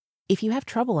If you have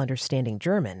trouble understanding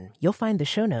German, you'll find the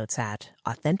show notes at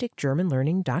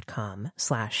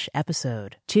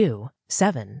authenticgermanlearning.com/episode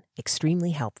 27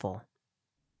 extremely helpful.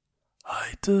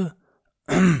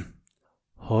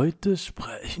 Heute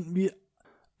sprechen wir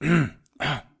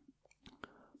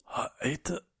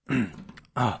heute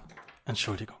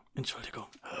Entschuldigung.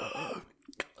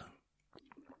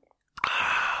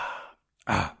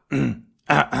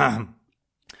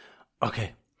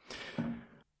 Okay.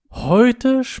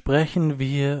 Heute sprechen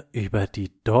wir über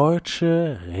die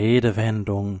deutsche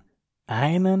Redewendung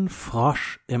einen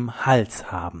Frosch im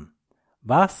Hals haben.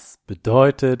 Was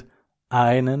bedeutet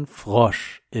einen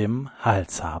Frosch im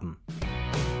Hals haben?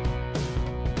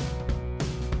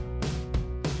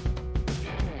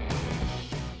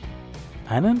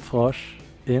 Einen Frosch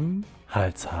im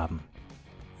Hals haben.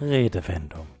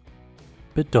 Redewendung.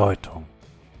 Bedeutung.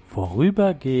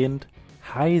 Vorübergehend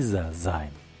heiser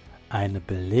sein. Eine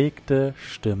belegte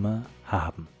Stimme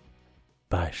haben.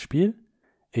 Beispiel: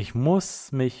 Ich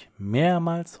muss mich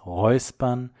mehrmals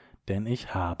räuspern, denn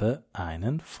ich habe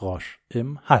einen Frosch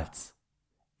im Hals.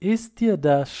 Ist dir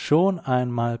das schon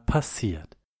einmal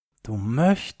passiert? Du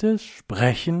möchtest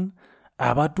sprechen,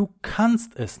 aber du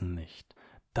kannst es nicht.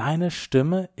 Deine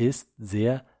Stimme ist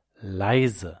sehr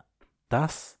leise.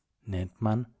 Das nennt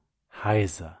man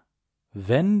heiser.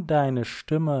 Wenn deine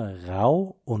Stimme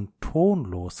rau und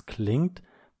tonlos klingt,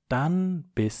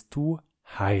 dann bist du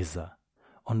heiser.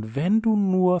 Und wenn du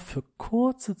nur für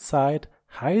kurze Zeit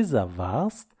heiser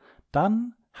warst,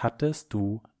 dann hattest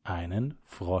du einen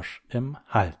Frosch im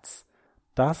Hals.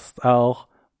 Das ist auch,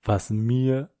 was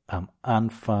mir am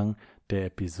Anfang der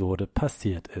Episode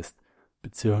passiert ist,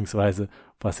 beziehungsweise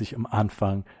was ich am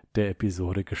Anfang der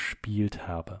Episode gespielt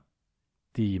habe.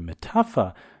 Die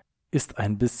Metapher ist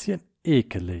ein bisschen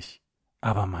ekelig,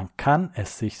 aber man kann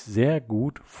es sich sehr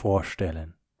gut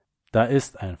vorstellen. Da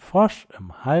ist ein Frosch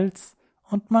im Hals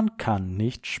und man kann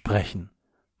nicht sprechen.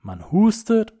 Man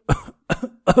hustet,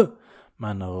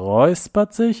 man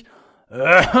räuspert sich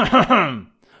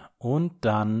und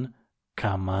dann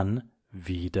kann man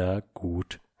wieder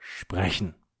gut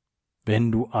sprechen.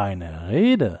 Wenn du eine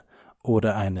Rede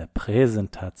oder eine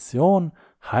Präsentation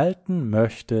halten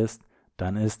möchtest,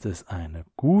 dann ist es eine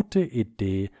gute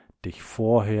Idee, dich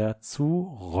vorher zu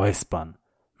räuspern.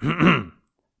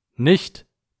 Nicht,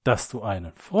 dass du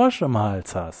einen Frosch im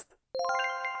Hals hast.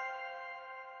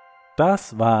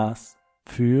 Das war's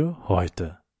für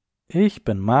heute. Ich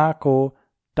bin Marco,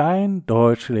 dein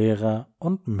Deutschlehrer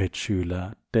und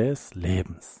Mitschüler des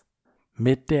Lebens.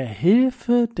 Mit der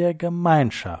Hilfe der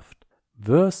Gemeinschaft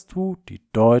wirst du die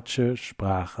deutsche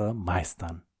Sprache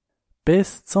meistern.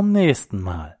 Bis zum nächsten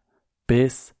Mal.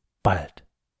 Bis bald.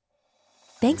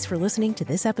 Thanks for listening to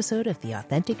this episode of the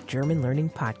Authentic German Learning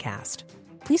Podcast.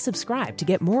 Please subscribe to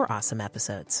get more awesome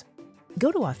episodes.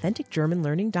 Go to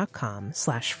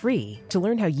authenticgermanlearning.com/free to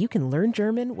learn how you can learn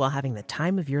German while having the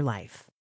time of your life.